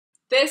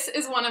This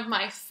is one of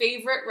my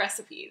favorite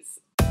recipes.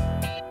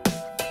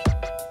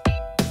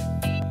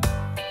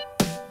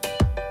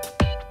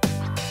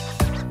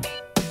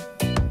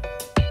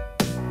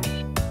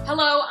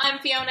 Hello, I'm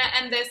Fiona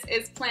and this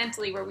is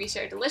Plantly, where we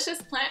share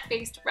delicious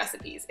plant-based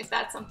recipes. If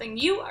that's something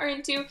you are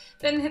into,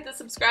 then hit the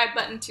subscribe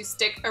button to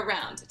stick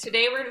around.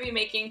 Today we're going to be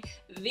making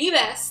the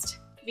best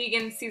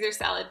vegan Caesar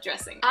salad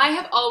dressing. I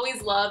have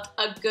always loved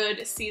a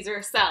good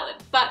Caesar salad,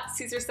 but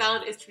Caesar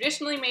salad is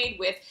traditionally made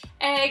with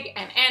egg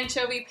and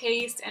anchovy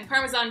paste and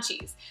Parmesan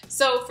cheese.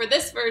 So for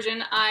this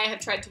version, I have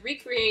tried to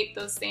recreate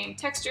those same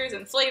textures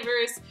and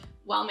flavors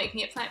while making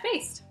it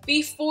plant-based.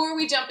 Before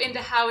we jump into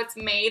how it's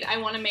made, I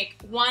want to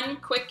make one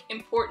quick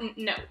important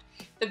note.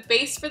 The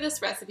base for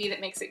this recipe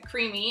that makes it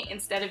creamy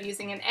instead of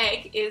using an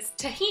egg is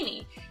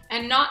tahini,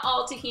 and not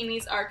all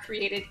tahinis are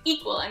created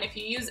equal, and if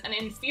you use an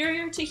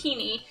inferior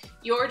tahini,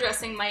 your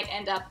dressing might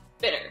end up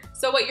bitter.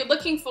 So what you're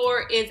looking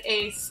for is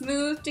a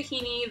smooth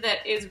tahini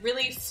that is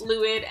really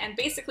fluid and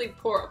basically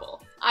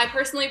pourable. I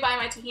personally buy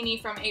my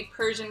tahini from a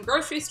Persian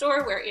grocery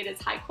store where it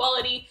is high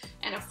quality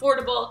and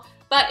affordable.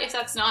 But if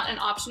that's not an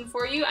option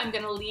for you, I'm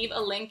going to leave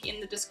a link in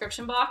the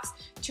description box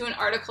to an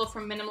article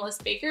from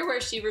Minimalist Baker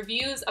where she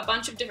reviews a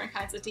bunch of different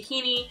kinds of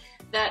tahini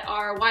that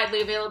are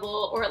widely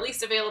available, or at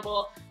least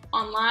available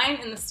online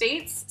in the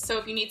States. So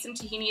if you need some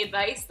tahini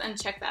advice, then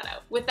check that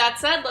out. With that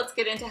said, let's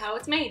get into how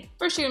it's made.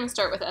 First, you're going to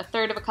start with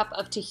 1/3 cup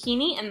of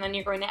tahini, and then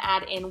you're going to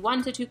add in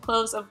 1 to 2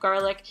 cloves of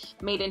garlic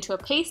made into a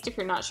paste. If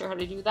you're not sure how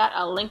to do that,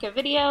 I'll link a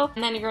video.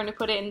 And then you're going to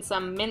put in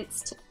some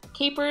minced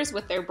capers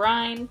with their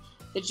brine,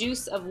 the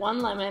juice of 1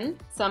 lemon,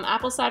 some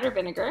apple cider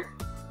vinegar,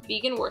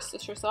 vegan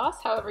Worcestershire sauce,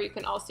 however you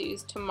can also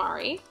use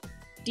tamari,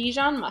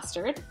 Dijon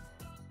mustard,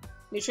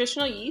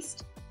 nutritional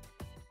yeast,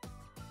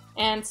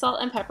 and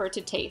salt and pepper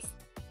to taste.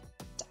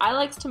 I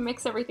like to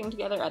mix everything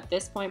together at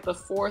this point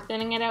before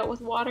thinning it out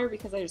with water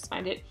because I just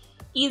find it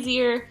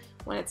easier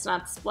when it's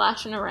not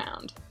splashing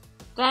around.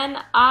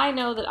 Then I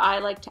know that I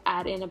like to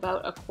add in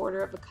about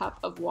 1/4 cup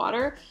of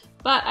water,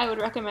 but I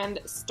would recommend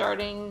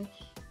starting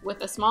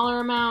with a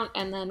smaller amount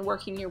and then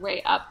working your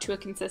way up to a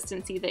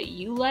consistency that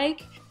you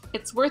like.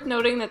 It's worth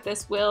noting that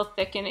this will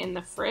thicken in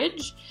the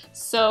fridge,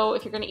 so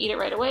if you're going to eat it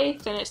right away,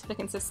 thin it to the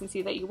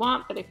consistency that you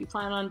want, but if you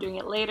plan on doing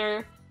it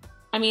later,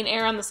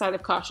 err on the side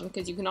of caution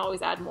because you can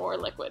always add more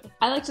liquid.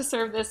 I like to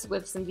serve this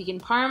with some vegan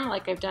parm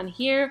like I've done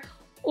here,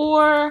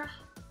 or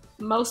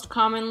most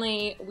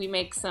commonly we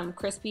make some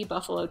crispy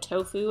buffalo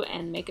tofu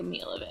and make a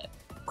meal of it.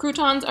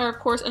 Croutons are of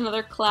course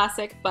another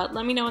classic, but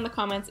let me know in the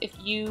comments if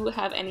you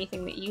have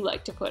anything that you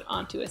like to put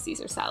onto a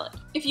Caesar salad.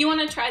 If you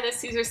want to try this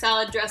Caesar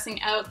salad dressing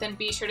out, then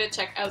be sure to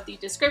check out the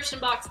description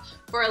box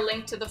for a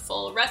link to the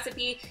full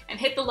recipe, and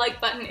hit the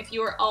like button if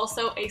you are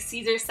also a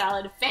Caesar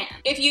salad fan.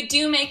 If you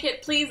do make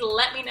it, please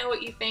let me know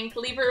what you think.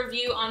 Leave a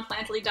review on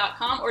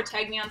plantly.com or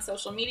tag me on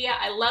social media.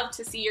 I love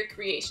to see your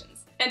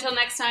creations. Until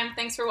next time,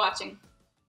 thanks for watching.